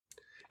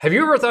Have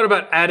you ever thought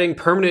about adding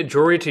permanent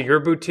jewelry to your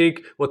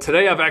boutique? Well,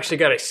 today I've actually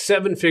got a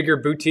seven-figure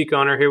boutique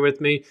owner here with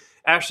me.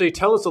 Ashley,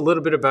 tell us a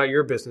little bit about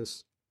your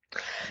business.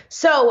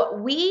 So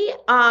we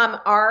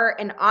are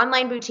an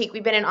online boutique.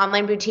 We've been an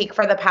online boutique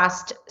for the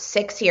past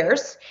 6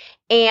 years.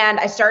 And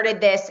I started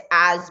this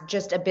as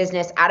just a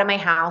business out of my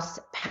house,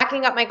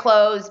 packing up my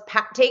clothes,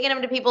 taking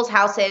them to people's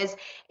houses.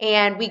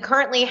 And we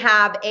currently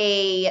have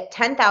a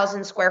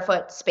 10,000 square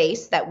foot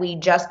space that we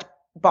just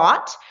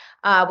bought.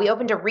 We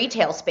opened a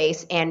retail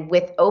space, and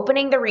with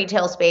opening the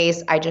retail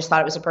space, I just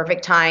thought it was a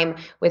perfect time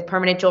with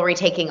permanent jewelry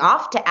taking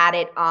off to add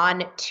it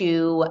on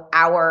to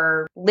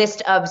our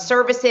list of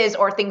services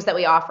or things that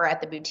we offer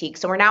at the boutique.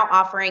 So we're now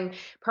offering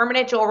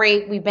permanent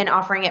jewelry. We've been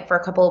offering it for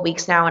a couple of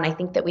weeks now, and I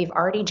think that we've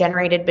already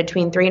generated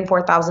between $3,000 and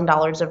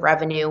 $4,000 of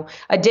revenue,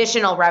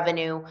 additional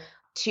revenue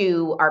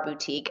to our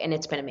boutique, and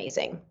it's been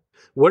amazing.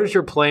 What is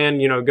your plan,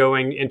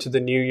 going into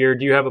the new year?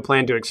 Do you have a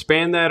plan to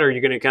expand that, or are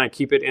you going to kind of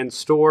keep it in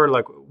store?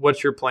 Like,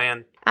 what's your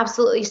plan?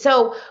 Absolutely.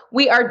 So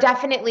we are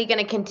definitely going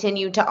to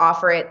continue to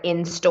offer it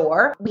in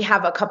store. We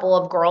have a couple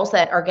of girls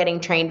that are getting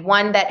trained.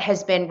 One that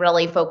has been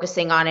really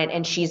focusing on it,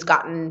 and she's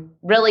gotten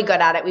really good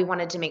at it. We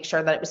wanted to make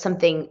sure that it was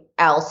something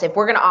else. If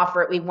we're going to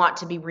offer it, we want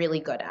to be really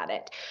good at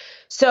it.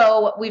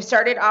 So we've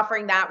started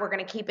offering that. We're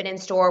going to keep it in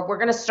store. We're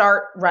going to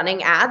start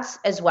running ads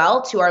as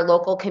well to our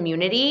local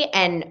community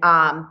and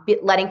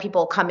letting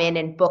people come in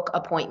and book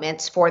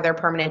appointments for their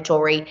permanent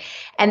jewelry.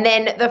 And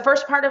then the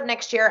first part of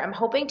next year, I'm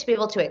hoping to be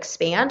able to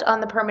expand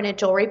on the permanent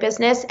jewelry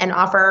business and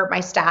offer my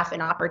staff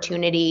an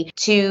opportunity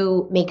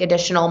to make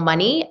additional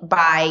money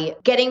by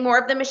getting more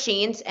of the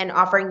machines and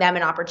offering them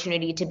an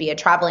opportunity to be a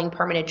traveling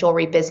permanent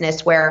jewelry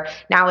business where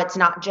now it's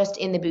not just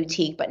in the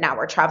boutique, but now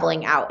we're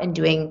traveling out and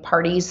doing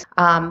parties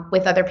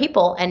with other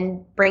people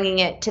and bringing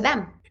it to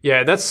them.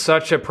 Yeah, that's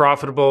such a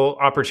profitable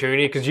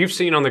opportunity because you've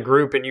seen on the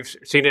group and you've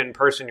seen it in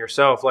person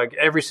yourself. Like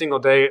every single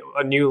day,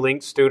 a new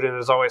Link student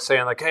is always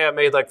saying like, hey, I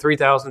made like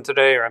 3,000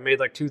 today, or I made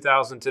like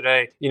 2,000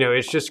 today.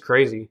 It's just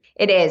crazy.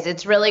 It is.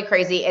 It's really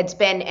crazy. It's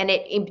been, and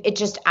it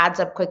just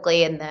adds up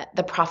quickly. And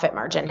the profit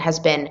margin has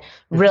been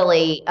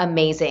really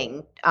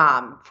amazing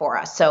for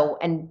us. So,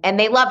 and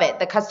they love it.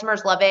 The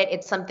customers love it.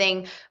 It's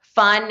something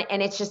fun,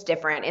 and it's just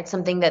different. It's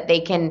something that they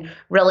can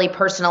really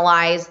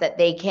personalize, that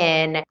they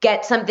can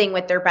get something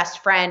with their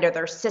best friend or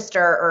their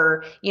sister,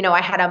 or,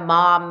 I had a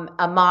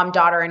mom,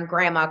 daughter, and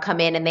grandma come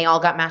in and they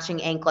all got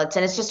matching anklets.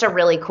 And it's just a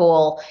really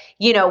cool,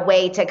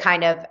 way to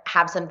kind of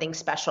have something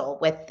special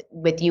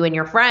with you and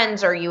your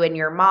friends, or you and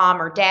your mom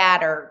or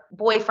dad or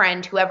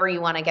boyfriend, whoever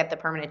you want to get the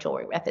permanent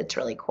jewelry with. It's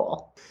really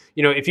cool.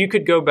 If you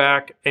could go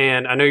back,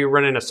 and I know you're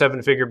running a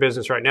seven-figure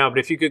business right now, but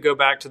if you could go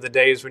back to the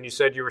days when you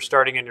said you were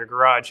starting in your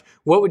garage,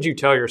 what would you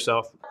tell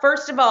yourself?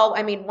 First of all,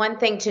 one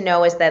thing to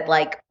know is that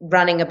like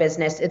running a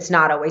business, it's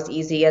not always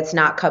easy. It's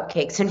not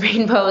cupcakes and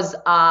rainbows.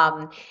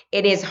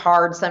 It is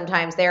hard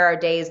sometimes. There are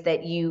days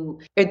that you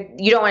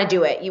don't want to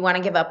do it. You want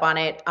to give up on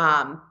it.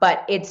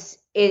 But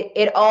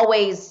it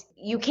always,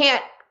 you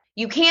can't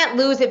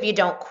lose if you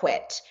don't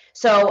quit.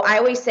 So I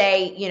always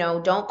say,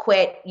 don't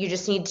quit. You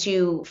just need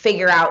to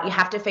you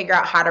have to figure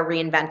out how to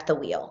reinvent the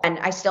wheel. And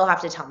I still have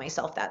to tell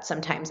myself that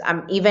sometimes.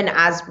 Even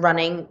as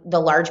running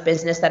the large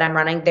business that I'm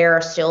running, there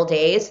are still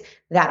days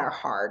that are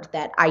hard,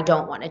 that I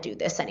don't want to do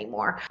this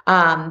anymore.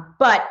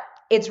 But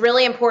it's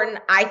really important,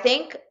 I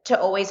think, to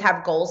always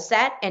have goals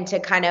set and to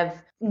kind of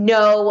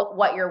know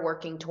what you're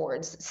working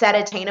towards, set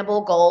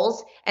attainable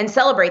goals and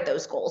celebrate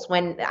those goals.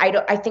 When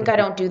I think I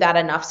don't do that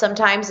enough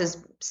sometimes, is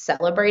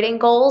celebrating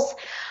goals,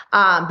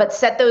 but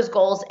set those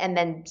goals and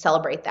then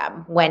celebrate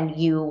them when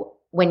you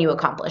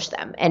accomplish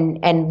them,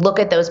 and look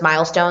at those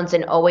milestones,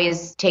 and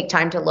always take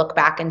time to look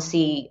back and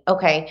see,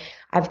 okay,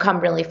 I've come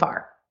really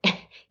far,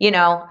 and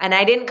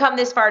I didn't come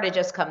this far to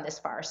just come this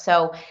far.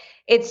 So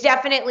it's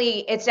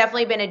definitely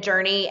been a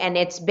journey, and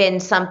it's been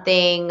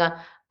something,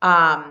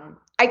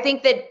 I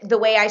think that the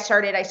way I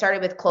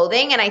started with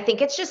clothing, and I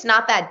think it's just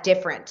not that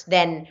different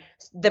than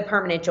the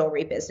permanent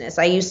jewelry business.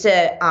 I used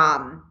to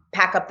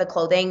pack up the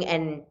clothing,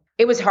 and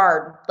it was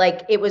hard.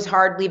 Like, it was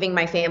hard leaving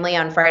my family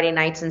on Friday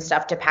nights and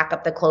stuff to pack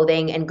up the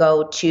clothing and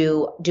go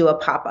to do a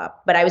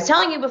pop-up. But I was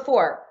telling you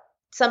before,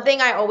 something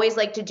I always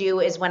like to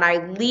do is when I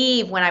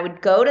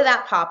would go to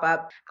that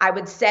pop-up, I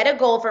would set a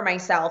goal for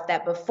myself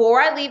that before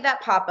I leave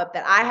that pop-up,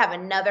 that I have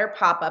another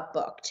pop-up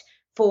booked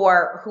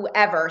for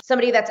whoever,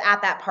 somebody that's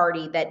at that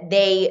party, that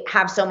they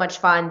have so much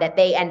fun that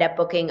they end up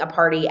booking a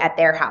party at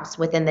their house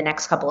within the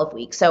next couple of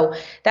weeks. So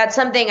that's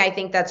something I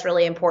think that's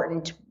really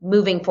important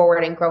moving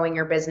forward and growing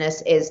your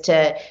business, is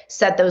to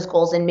set those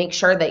goals and make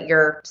sure that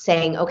you're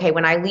saying, okay,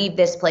 when I leave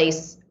this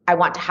place, I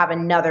want to have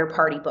another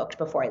party booked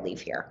before I leave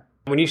here.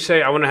 When you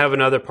say I want to have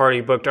another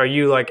party booked, are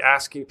you like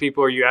asking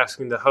people? Are you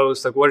asking the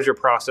host? Like, what is your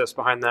process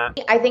behind that?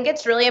 I think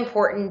it's really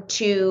important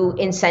to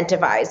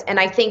incentivize. And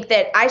I think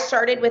that I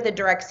started with a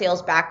direct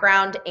sales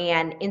background,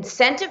 and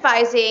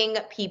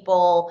incentivizing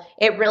people,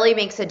 it really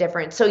makes a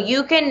difference. So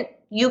you can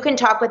you can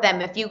talk with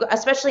them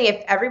especially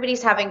if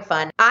everybody's having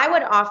fun. I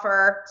would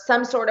offer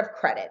some sort of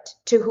credit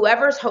to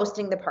whoever's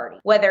hosting the party,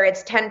 whether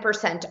it's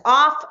 10%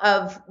 off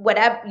of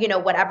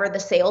whatever the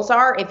sales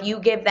are. If you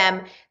give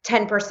them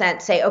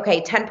 10%, say,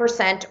 okay,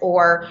 10%,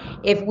 or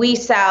if we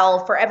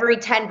sell for every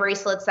 10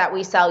 bracelets that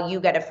we sell,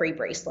 you get a free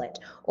bracelet,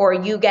 or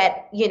you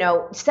get,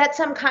 set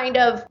some kind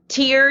of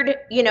tiered,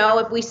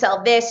 if we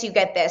sell this, you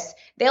get this.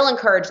 They'll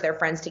encourage their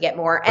friends to get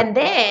more. And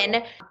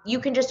then you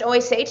can just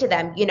always say to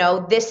them,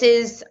 this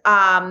is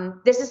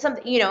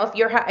something,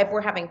 if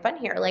we're having fun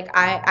here, like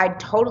I'd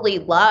totally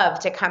love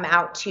to come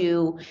out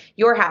to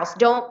your house.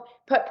 Don't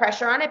put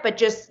pressure on it, but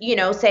just,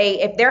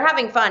 say if they're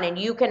having fun and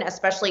you can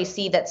especially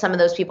see that some of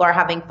those people are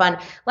having fun,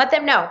 let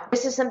them know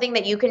this is something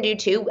that you can do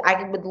too.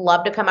 I would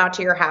love to come out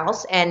to your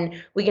house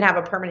and we can have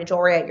a permanent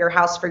jewelry at your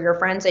house for your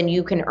friends, and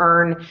you can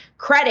earn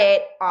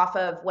credit off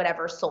of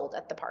whatever's sold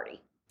at the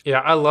party. Yeah,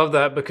 I love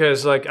that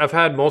because like I've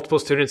had multiple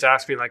students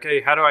ask me like,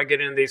 hey, how do I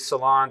get into these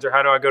salons, or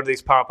how do I go to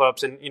these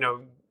pop-ups and,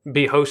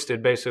 be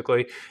hosted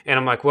basically. And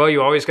I'm like, well,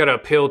 you always got to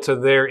appeal to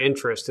their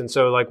interest. And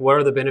so like, what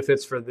are the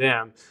benefits for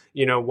them?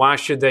 Why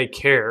should they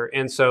care?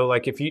 And so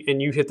like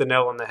you hit the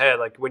nail on the head,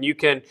 like when you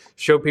can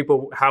show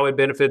people how it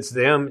benefits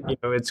them,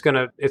 it's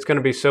going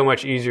to be so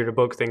much easier to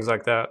book things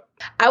like that.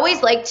 I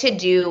always like to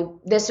do,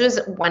 this was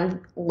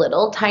one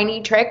little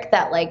tiny trick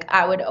that like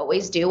I would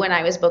always do when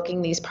I was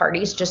booking these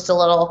parties, just a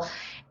little,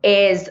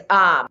 is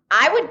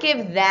I would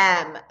give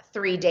them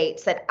 3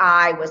 dates that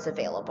I was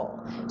available.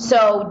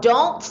 So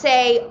don't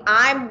say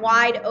I'm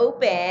wide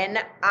open,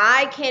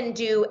 I can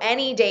do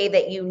any day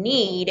that you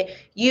need.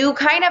 You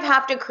kind of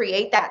have to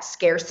create that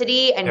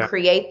scarcity and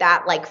create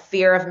that like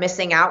fear of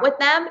missing out with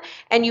them.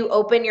 And you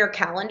open your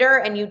calendar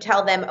and you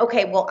tell them,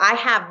 okay, well, I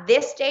have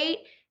this date,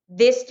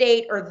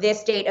 or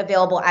this date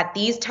available at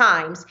these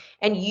times,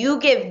 and you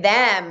give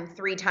them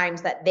 3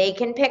 times that they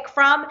can pick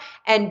from,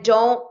 and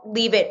don't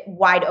leave it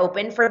wide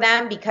open for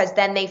them, because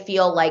then they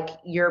feel like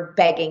you're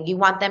begging. You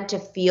want them to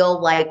feel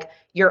like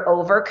you're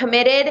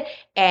overcommitted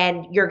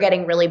and you're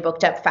getting really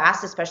booked up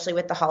fast, especially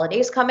with the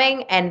holidays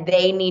coming, and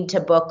they need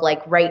to book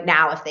like right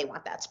now if they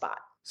want that spot.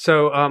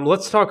 So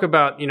let's talk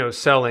about,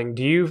 selling.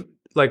 Do you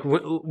like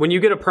when you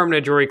get a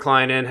permanent jewelry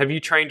client in, have you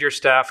trained your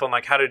staff on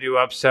like how to do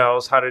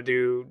upsells, how to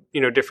do,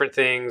 different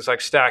things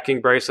like stacking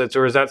bracelets,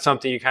 or is that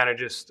something you kind of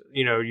just,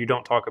 you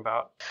don't talk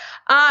about?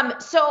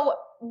 So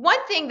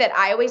one thing that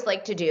I always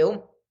like to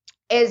do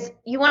is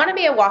you want to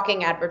be a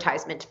walking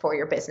advertisement for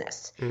your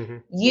business. Mm-hmm.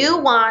 You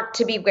want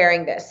to be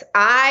wearing this.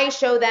 I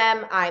show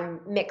them I'm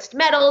mixed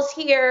metals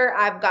here.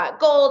 I've got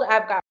gold.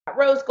 I've got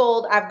rose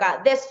gold. I've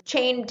got this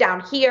chain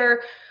down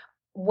here.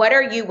 What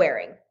are you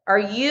wearing? Are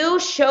you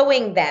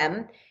showing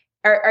them,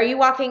 are you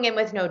walking in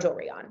with no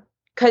jewelry on?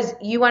 Because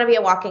you want to be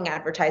a walking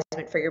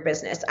advertisement for your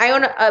business. I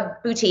own a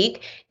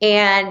boutique,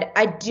 and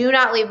I do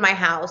not leave my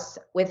house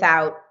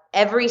without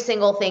every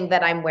single thing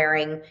that I'm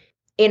wearing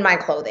in my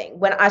clothing.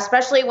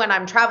 Especially when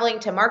I'm traveling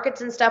to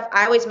markets and stuff,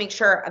 I always make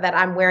sure that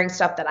I'm wearing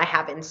stuff that I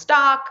have in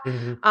stock.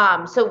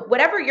 Mm-hmm. So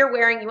whatever you're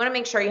wearing, you want to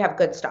make sure you have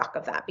good stock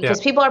of that, because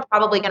people are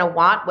probably going to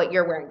want what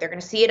you're wearing. They're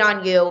going to see it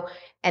on you,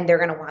 and they're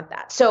going to want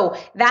that. So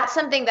that's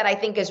something that I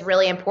think is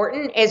really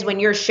important, is when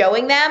you're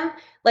showing them,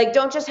 like,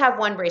 don't just have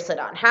one bracelet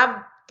on,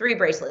 have 3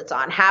 bracelets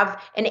on,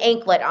 have an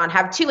anklet on,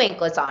 have 2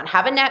 anklets on,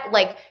 have a neck,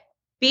 like,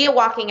 be a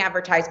walking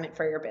advertisement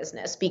for your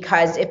business.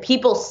 Because if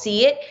people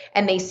see it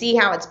and they see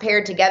how it's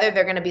paired together,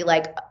 they're going to be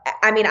like,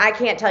 I mean, I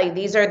can't tell you,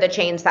 these are the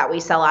chains that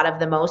we sell out of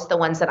the most, the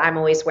ones that I'm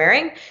always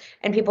wearing.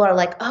 And people are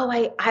like, oh,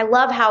 I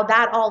love how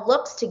that all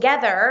looks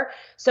together.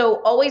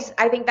 So always,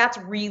 I think that's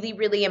really,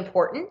 really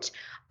important.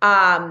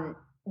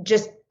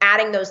 Just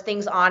adding those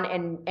things on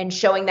and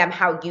showing them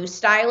how you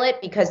style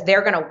it, because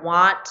they're going to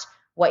want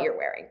what you're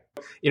wearing.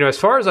 As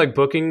far as like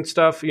booking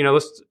stuff,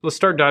 let's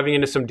start diving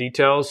into some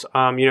details.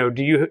 Do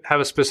you have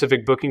a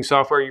specific booking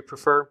software you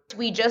prefer?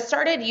 We just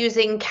started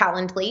using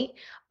Calendly.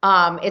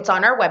 It's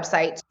on our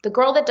website. The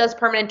girl that does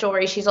permanent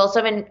jewelry, she's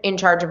also in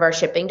charge of our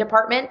shipping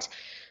department.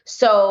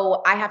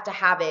 So I have to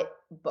have it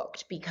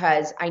booked,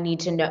 because I need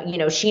to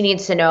know, she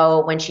needs to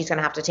know when she's going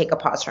to have to take a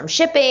pause from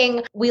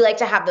shipping. We like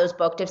to have those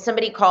booked. If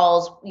somebody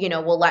calls,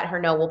 we'll let her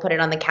know, we'll put it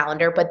on the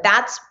calendar. But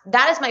that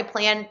is my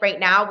plan right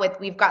now.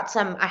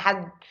 I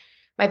had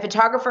my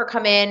photographer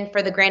come in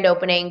for the grand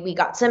opening. We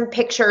got some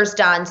pictures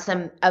done,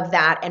 some of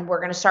that, and we're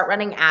going to start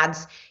running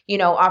ads,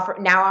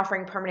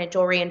 offering permanent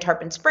jewelry in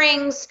Tarpon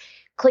Springs.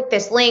 Click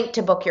this link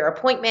to book your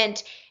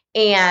appointment.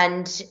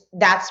 And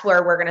that's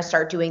where we're going to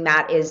start doing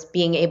that, is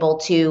being able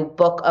to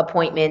book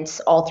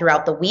appointments all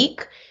throughout the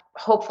week.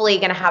 Hopefully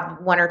going to have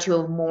 1 or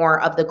 2 more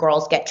of the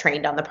girls get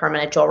trained on the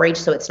permanent jewelry,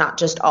 so it's not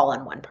just all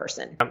on one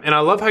person. And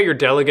I love how you're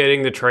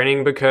delegating the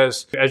training,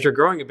 because as you're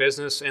growing a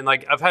business, and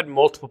like I've had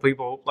multiple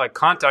people like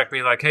contact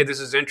me like, hey, this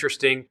is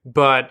interesting,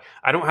 but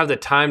I don't have the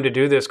time to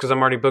do this because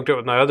I'm already booked up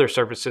with my other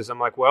services. I'm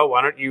like, well,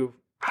 why don't you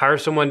hire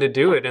someone to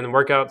do it and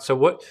work out? So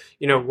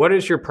what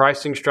is your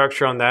pricing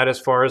structure on that, as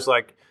far as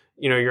like,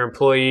 your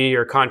employee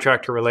or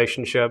contractor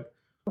relationship?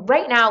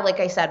 Right now, like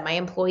I said, my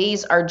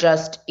employees are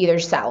just either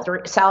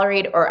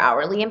salaried or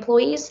hourly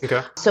employees.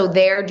 Okay. So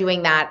they're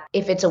doing that.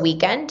 If it's a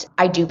weekend,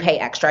 I do pay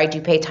extra. I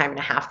do pay time and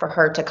a half for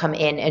her to come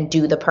in and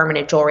do the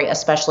permanent jewelry,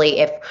 especially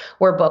if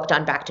we're booked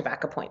on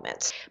back-to-back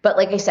appointments. But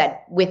like I said,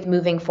 with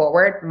moving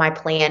forward, my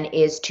plan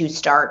is to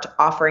start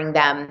offering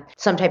them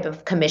some type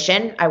of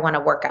commission. I want to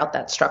work out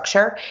that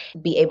structure,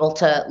 be able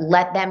to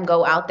let them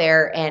go out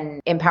there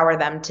and empower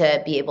them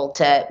to be able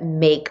to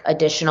make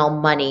additional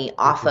money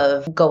off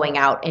of going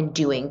out and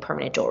doing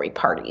permanent jewelry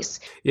parties.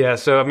 Yeah.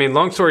 So, I mean,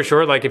 long story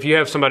short, like if you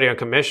have somebody on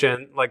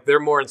commission, like they're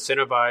more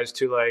incentivized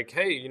to like,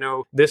 hey,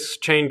 this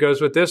chain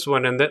goes with this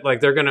one. And that like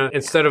they're going to,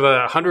 instead of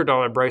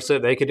 $100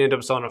 bracelet, they could end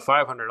up selling a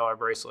 $500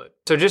 bracelet.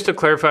 So just to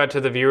clarify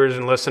to the viewers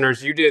and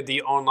listeners, you did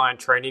the online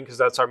training because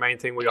that's our main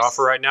thing we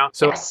offer right now.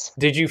 So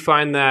did you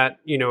find that,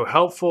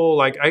 helpful?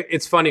 Like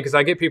it's funny because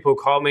I get people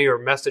who call me or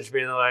message me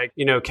and they're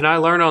like, can I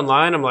learn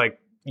online? I'm like,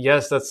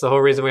 yes, that's the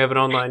whole reason we have an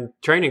online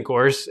training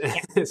course.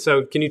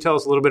 So can you tell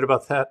us a little bit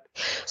about that?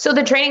 So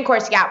the training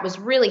course, was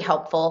really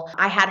helpful.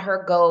 I had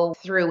her go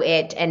through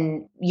it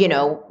and,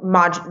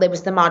 it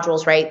was the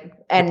modules, right?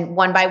 And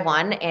one by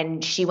one,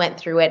 and she went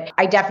through it.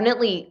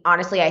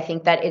 Honestly, I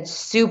think that it's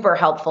super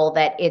helpful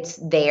that it's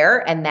there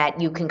and that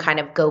you can kind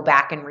of go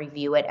back and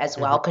review it as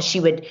well. Cause she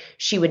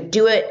would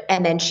do it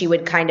and then she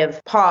would kind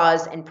of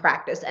pause and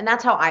practice. And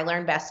that's how I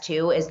learn best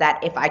too, is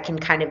that if I can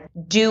kind of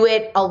do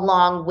it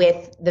along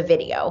with the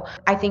video,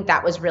 I think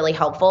that was really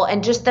helpful.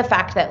 And just the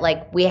fact that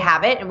like we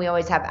have it and we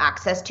always have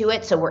access to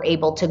it. So we're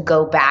able to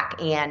go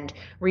back and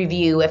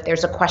review if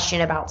there's a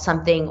question about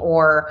something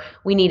or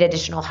we need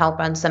additional help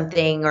on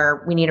something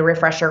or we need a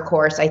refresher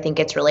course. I think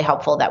it's really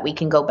helpful that we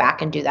can go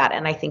back and do that.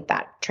 And I think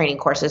that training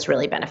course is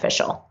really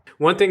beneficial.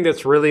 One thing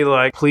that's really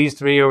like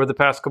pleased me over the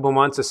past couple of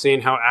months is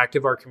seeing how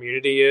active our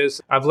community is.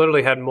 I've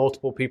literally had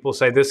multiple people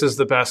say this is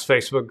the best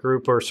Facebook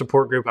group or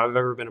support group I've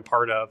ever been a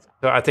part of.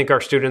 So I think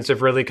our students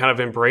have really kind of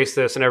embraced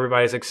this and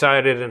everybody's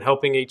excited and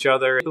helping each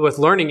other. With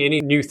learning any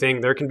new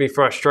thing, there can be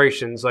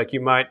frustrations. Like you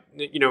might,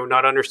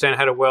 not understand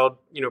how to weld,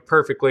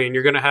 perfectly, and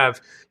you're going to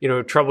have,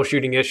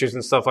 troubleshooting issues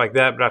and stuff like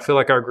that. But I feel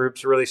like our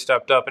groups really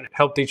stepped up and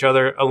helped each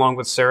other along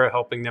with Sarah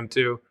helping them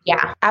too.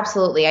 Yeah,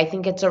 absolutely. I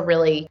think it's a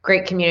really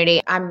great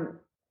community.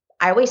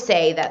 I always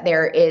say that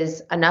there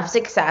is enough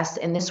success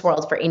in this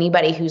world for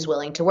anybody who's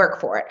willing to work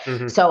for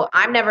it. So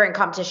I'm never in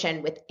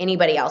competition with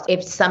anybody else.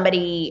 If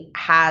somebody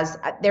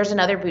there's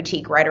another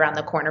boutique right around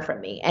the corner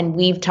from me. And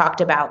we've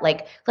talked about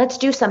like, let's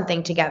do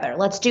something together.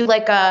 Let's do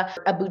like a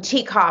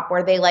boutique hop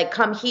where they like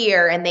come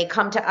here and they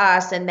come to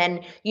us and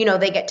then,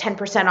 they get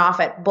 10% off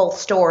at both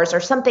stores or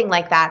something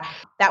like that.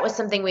 That was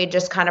something we had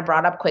just kind of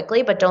brought up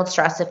quickly, but don't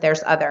stress if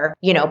there's other,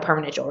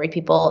 permanent jewelry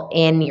people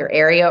in your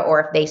area or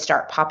if they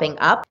start popping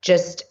up.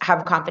 Just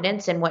have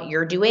confidence in what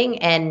you're doing.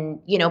 And,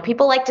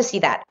 people like to see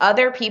that.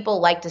 Other people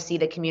like to see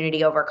the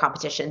community over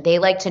competition. They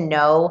like to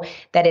know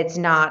that it's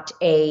not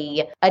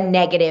a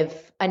negative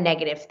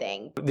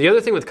thing. The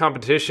other thing with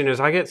competition is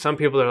I get some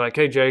people that are like,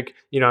 hey, Jake,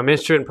 I'm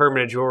interested in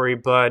permanent jewelry,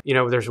 but,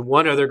 there's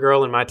one other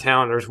girl in my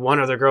town. There's one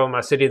other girl in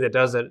my city that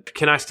does it.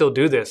 Can I still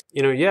do this?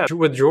 Yeah,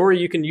 with jewelry,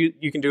 you can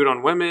do it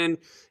on women,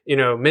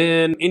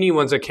 men,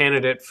 anyone's a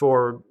candidate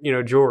for,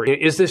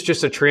 jewelry. Is this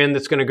just a trend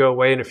that's going to go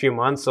away in a few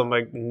months? I'm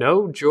like,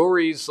 no,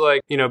 jewelry's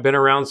like, been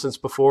around since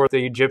before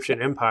the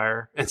Egyptian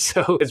Empire. And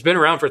so it's been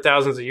around for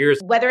thousands of years.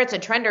 Whether it's a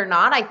trend or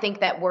not, I think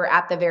that we're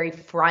at the very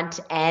front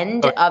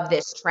end of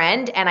this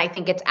trend. And I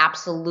think it's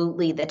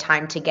absolutely the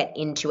time to get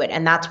into it.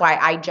 And that's why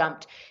I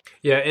jumped.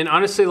 Yeah. And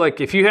honestly, like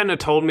if you hadn't have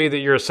told me that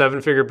you're a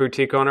 7-figure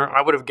boutique owner,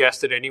 I would have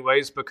guessed it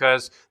anyways,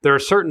 because there are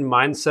certain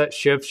mindset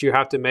shifts you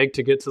have to make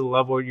to get to the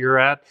level you're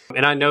at.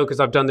 And I know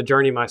because I've done the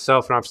journey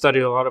myself and I've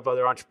studied a lot of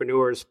other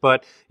entrepreneurs,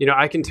 but,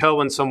 I can tell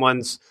when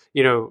someone's,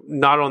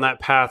 not on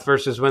that path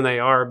versus when they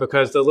are,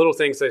 because the little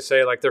things they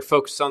say, like they're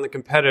focused on the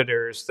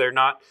competitors, they're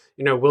not,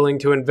 willing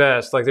to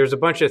invest. Like there's a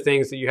bunch of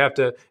things that you have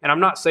to, and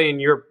I'm not saying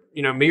you're,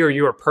 me or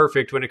you are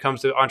perfect when it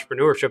comes to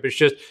entrepreneurship.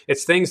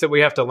 It's things that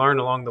we have to learn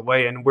along the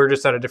way. And we're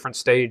just at a different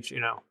stage,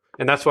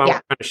 and that's why I'm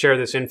trying to share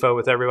this info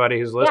with everybody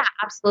who's listening.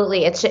 Yeah,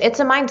 absolutely. It's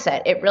a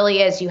mindset. It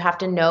really is. You have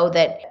to know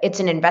that it's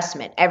an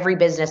investment. Every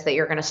business that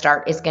you're going to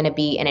start is going to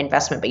be an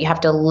investment, but you have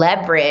to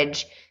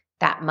leverage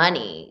that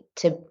money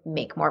to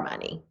make more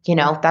money.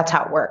 That's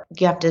how it works.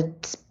 You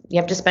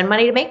have to spend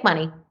money to make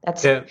money.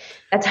 That's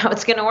how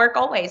it's going to work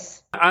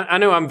always. I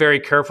know I'm very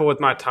careful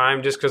with my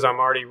time just because I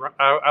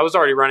was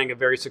already running a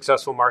very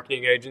successful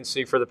marketing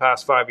agency for the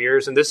past 5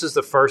 years. And this is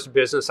the first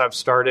business I've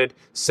started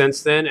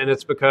since then. And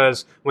it's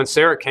because when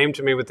Sarah came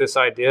to me with this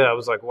idea, I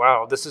was like,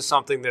 wow, this is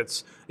something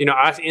that's,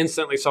 I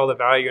instantly saw the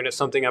value and it's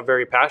something I'm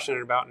very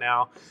passionate about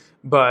now.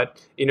 But,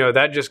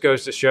 that just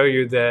goes to show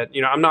you that,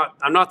 I'm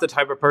not the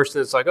type of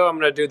person that's like, oh, I'm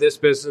going to do this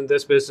business and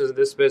this business and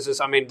this business.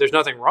 I mean, there's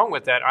nothing wrong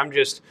with that. I'm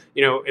just,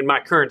 in my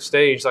current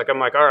stage, like, I'm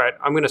like, all right,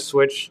 I'm going to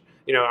switch,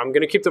 I'm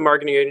going to keep the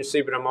marketing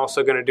agency, but I'm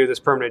also going to do this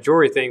permanent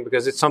jewelry thing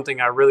because it's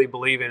something I really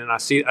believe in. And I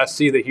see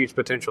the huge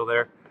potential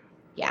there.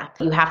 Yeah.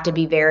 You have to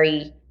be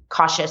very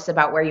cautious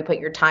about where you put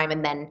your time.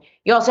 And then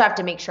you also have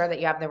to make sure that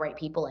you have the right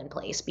people in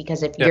place,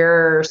 because if Yep.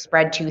 you're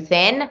spread too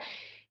thin,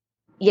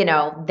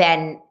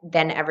 then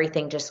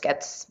everything just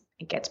gets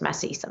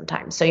messy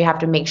sometimes. So you have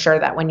to make sure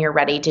that when you're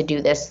ready to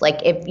do this,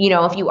 like if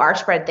you are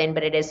spread thin,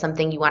 but it is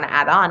something you want to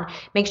add on,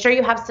 make sure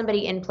you have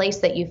somebody in place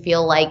that you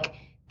feel like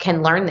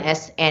can learn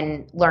this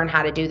and learn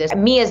how to do this.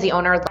 Me as the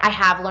owner, I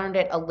have learned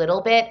it a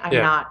little bit. I'm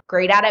not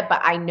great at it, but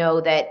I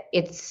know that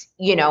it's,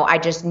 I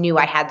just knew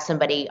I had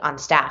somebody on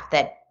staff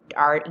that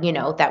are,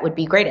 that would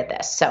be great at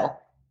this. So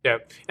yeah.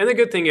 And the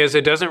good thing is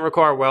it doesn't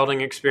require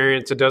welding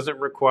experience. It doesn't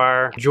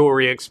require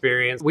jewelry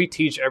experience. We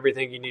teach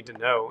everything you need to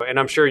know. And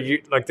I'm sure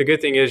the good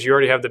thing is you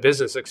already have the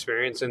business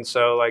experience. And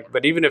so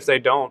but even if they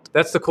don't,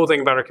 that's the cool thing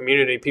about our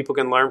community. People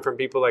can learn from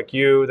people like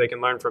you. They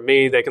can learn from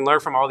me. They can learn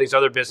from all these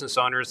other business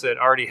owners that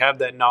already have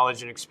that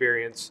knowledge and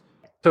experience.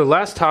 So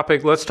last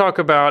topic, let's talk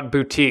about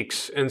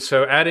boutiques. And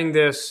so adding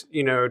this,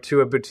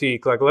 to a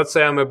boutique, like let's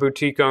say I'm a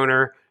boutique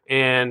owner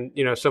and,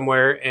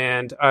 somewhere,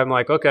 and I'm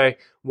like, okay,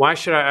 why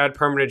should I add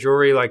permanent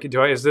jewelry? Like,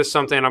 is this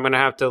something I'm going to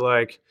have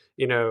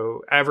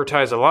to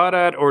advertise a lot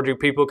at, or do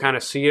people kind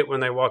of see it when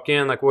they walk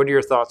in? Like, what are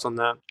your thoughts on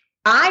that?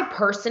 I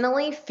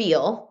personally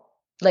feel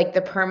like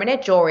the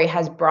permanent jewelry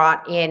has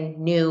brought in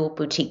new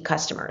boutique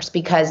customers,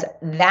 because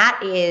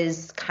that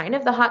is kind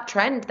of the hot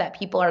trend that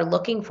people are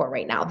looking for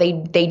right now.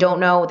 They don't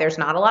know. There's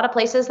not a lot of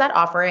places that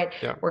offer it.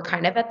 Yeah. We're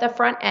kind of at the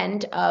front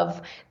end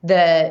of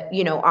the,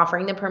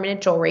 offering the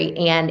permanent jewelry,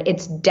 and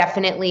it's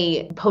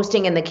definitely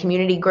posting in the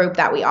community group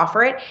that we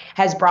offer it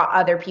has brought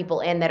other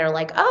people in that are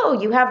like, oh,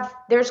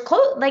 there's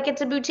clothes, like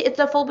it's a boutique, it's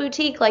a full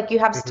boutique. Like you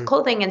have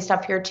clothing and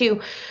stuff here too.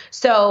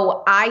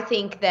 So I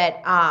think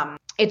that,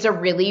 it's a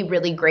really,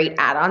 really great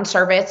add-on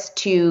service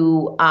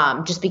to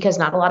just because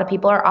not a lot of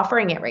people are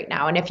offering it right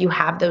now. And if you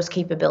have those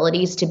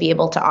capabilities to be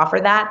able to offer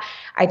that,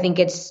 I think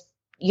it's,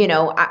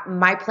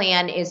 my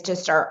plan is to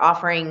start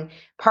offering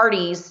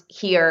parties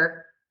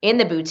here in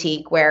the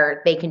boutique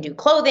where they can do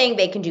clothing,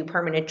 they can do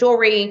permanent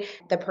jewelry.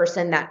 The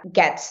person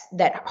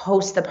that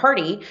hosts the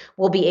party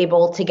will be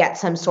able to get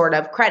some sort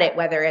of credit,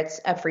 whether it's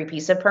a free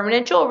piece of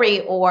permanent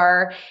jewelry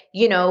or,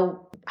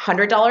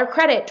 $100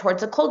 credit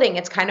towards the clothing.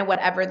 It's kind of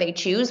whatever they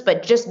choose,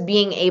 but just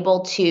being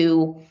able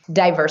to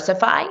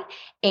diversify.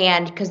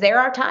 And because there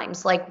are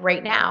times like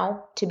right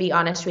now, to be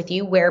honest with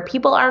you, where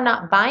people are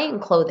not buying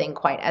clothing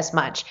quite as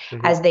much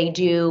as they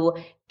do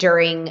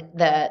during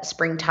the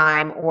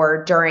springtime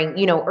or during,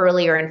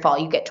 earlier in fall.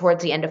 You get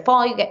towards the end of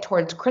fall, you get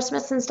towards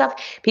Christmas and stuff.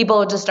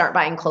 People just aren't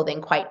buying clothing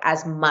quite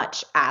as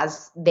much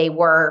as they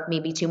were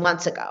maybe 2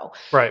 months ago.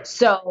 Right.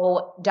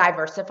 So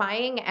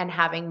diversifying and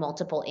having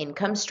multiple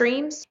income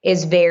streams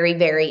is very,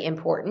 very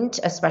important,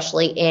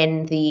 especially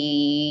in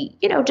the,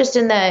 just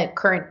in the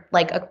current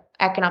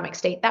economic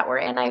state that we're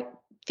in. I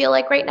feel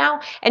like right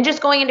now, and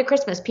just going into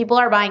Christmas, people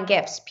are buying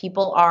gifts.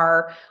 People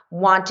are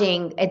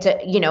wanting, it's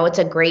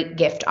a great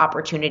gift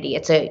opportunity.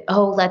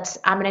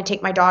 I'm going to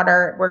take my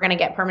daughter, we're going to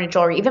get permanent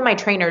jewelry. Even my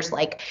trainer's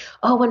like,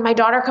 oh, when my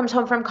daughter comes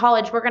home from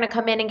college, we're going to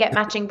come in and get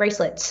matching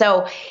bracelets.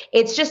 So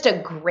it's just a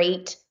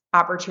great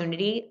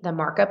opportunity. The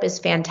markup is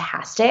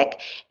fantastic,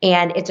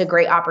 and it's a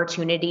great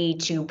opportunity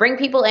to bring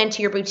people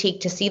into your boutique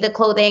to see the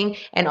clothing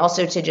and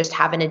also to just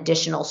have an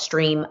additional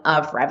stream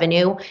of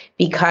revenue,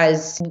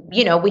 because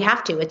we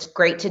have to. It's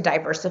great to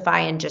diversify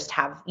and just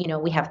have,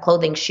 we have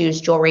clothing,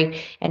 shoes,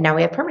 jewelry, and now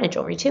we have permanent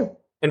jewelry too.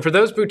 And for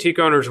those boutique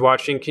owners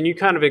watching, can you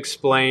kind of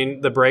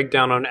explain the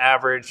breakdown on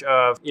average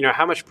of,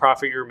 how much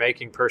profit you're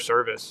making per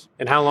service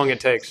and how long it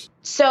takes?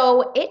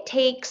 So it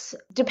takes,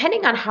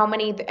 depending on how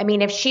many,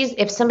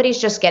 if somebody's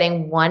just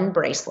getting one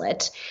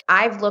bracelet,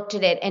 I've looked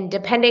at it, and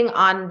depending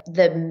on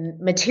the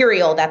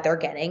material that they're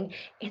getting,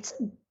 it's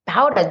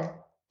about a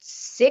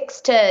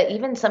 6 to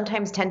even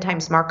sometimes 10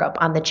 times markup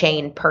on the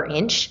chain per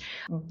inch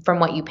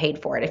from what you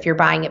paid for it. If you're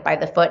buying it by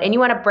the foot and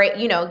you want to break,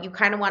 you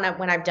kind of want to,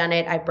 when I've done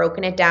it, I've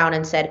broken it down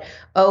and said,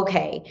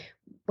 okay,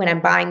 when I'm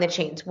buying the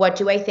chains, what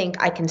do I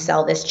think I can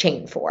sell this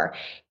chain for?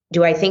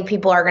 Do I think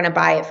people are going to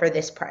buy it for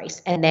this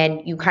price? And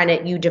then you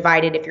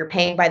divide it. If you're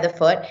paying by the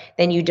foot,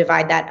 then you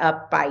divide that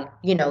up by,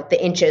 the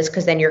inches,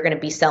 because then you're going to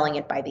be selling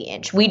it by the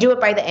inch. We do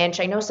it by the inch.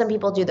 I know some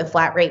people do the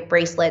flat rate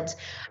bracelets.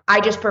 I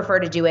just prefer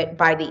to do it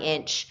by the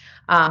inch.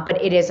 But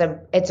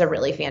it's a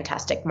really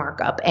fantastic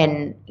markup.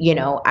 And,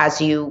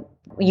 as you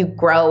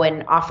grow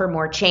and offer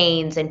more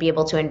chains and be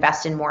able to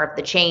invest in more of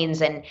the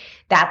chains, and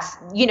that's,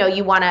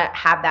 you want to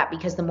have that,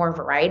 because the more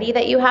variety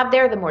that you have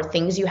there, the more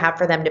things you have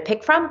for them to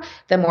pick from,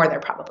 the more they're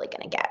probably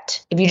going to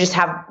get. If you just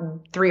have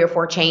 3 or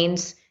 4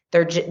 chains,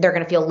 they're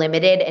going to feel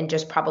limited and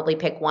just probably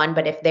pick one.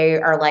 But if they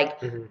are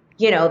like,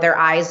 their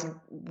eyes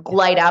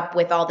light up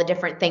with all the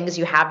different things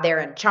you have there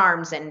and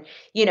charms, and,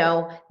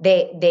 they'll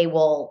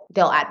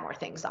add more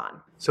things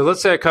on. So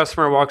let's say a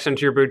customer walks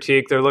into your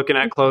boutique, they're looking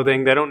at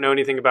clothing, they don't know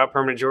anything about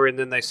permanent jewelry, and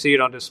then they see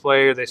it on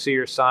display or they see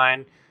your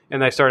sign.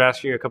 and they start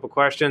asking you a couple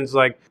questions,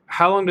 like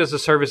how long does the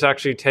service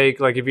actually take?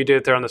 Like if you did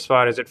it there on the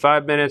spot, is it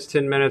 5 minutes,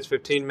 10 minutes,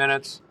 15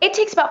 minutes? It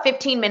takes about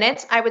 15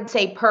 minutes, I would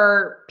say,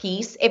 per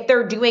piece. If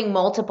they're doing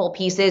multiple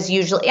pieces,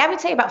 usually I would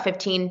say about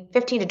 15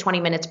 to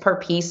 20 minutes per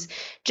piece,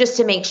 just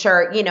to make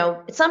sure,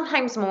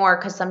 sometimes more,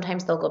 because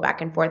sometimes they'll go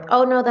back and forth.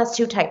 Oh no, that's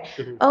too tight.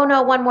 Mm-hmm. Oh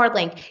no, one more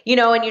link,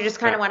 and you just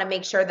kind of want to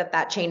make sure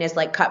that chain is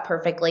like cut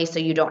perfectly, so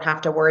you don't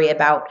have to worry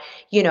about,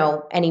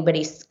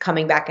 anybody's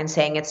coming back and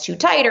saying it's too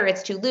tight or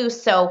it's too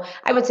loose. So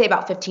I would say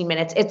about 15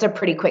 minutes. It's a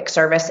pretty quick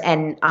service.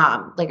 And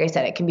like I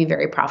said, it can be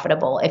very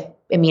profitable.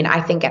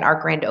 I think at our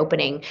grand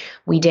opening,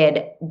 we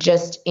did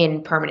just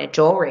in permanent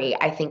jewelry,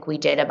 I think we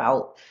did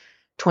about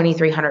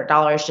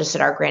 $2,300 just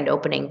at our grand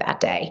opening that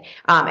day.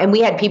 And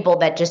we had people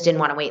that just didn't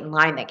want to wait in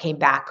line that came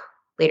back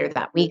later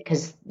that week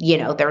because,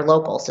 they're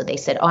local. So they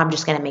said, oh, I'm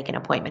just going to make an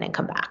appointment and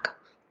come back.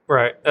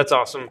 Right. That's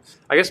awesome.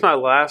 I guess my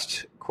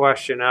last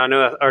question, I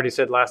know I already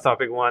said last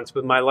topic once,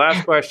 but my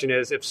last question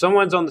is, if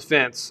someone's on the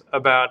fence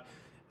about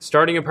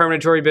starting a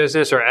permanent jewelry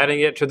business or adding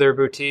it to their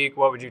boutique,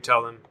 what would you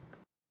tell them?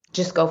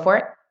 Just go for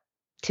it.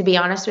 To be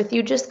honest with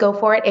you, just go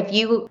for it. If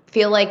you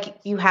feel like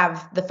you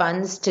have the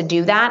funds to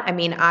do that,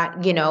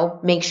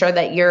 make sure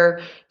that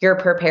you're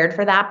prepared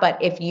for that.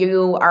 But if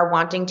you are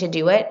wanting to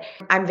do it,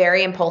 I'm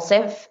very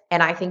impulsive.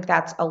 And I think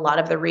that's a lot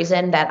of the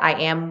reason that I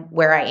am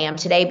where I am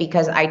today,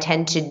 because I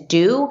tend to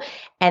do.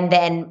 And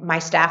then my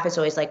staff is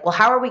always like, well,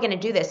 how are we going to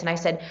do this? And I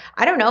said,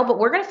 I don't know, but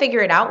we're going to figure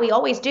it out. We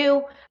always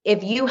do.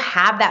 If you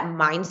have that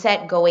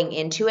mindset going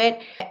into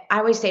it, I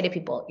always say to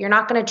people, you're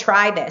not going to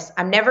try this.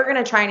 I'm never going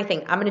to try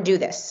anything. I'm going to do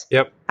this.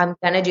 Yep. I'm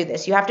going to do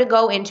this. You have to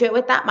go into it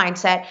with that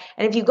mindset.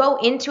 And if you go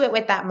into it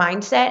with that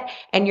mindset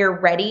and you're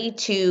ready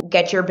to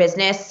get your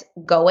business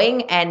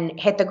going and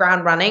hit the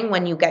ground running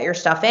when you get your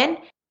stuff in,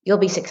 you'll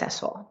be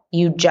successful.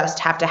 You just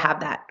have to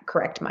have that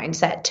correct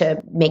mindset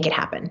to make it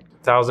happen.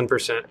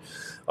 1,000%.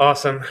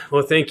 Awesome.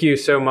 Well, thank you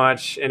so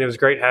much. And it was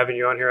great having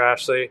you on here,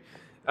 Ashley.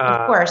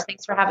 Of course.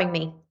 Thanks for having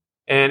me.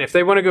 And if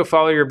they want to go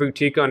follow your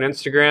boutique on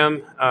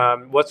Instagram,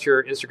 what's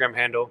your Instagram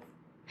handle?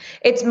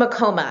 It's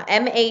Macoma,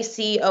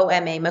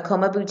 Macoma,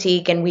 Macoma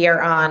Boutique. And we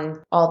are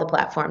on all the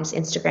platforms,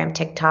 Instagram,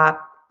 TikTok,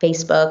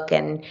 Facebook,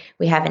 and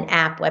we have an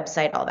app,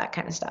 website, all that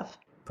kind of stuff.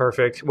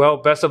 Perfect. Well,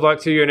 best of luck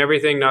to you and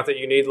everything. Not that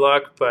you need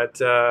luck, but,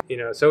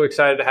 so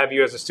excited to have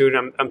you as a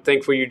student. I'm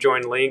thankful you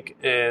joined Link,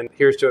 and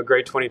here's to a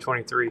great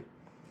 2023.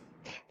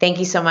 Thank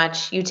you so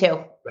much. You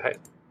too. Bye.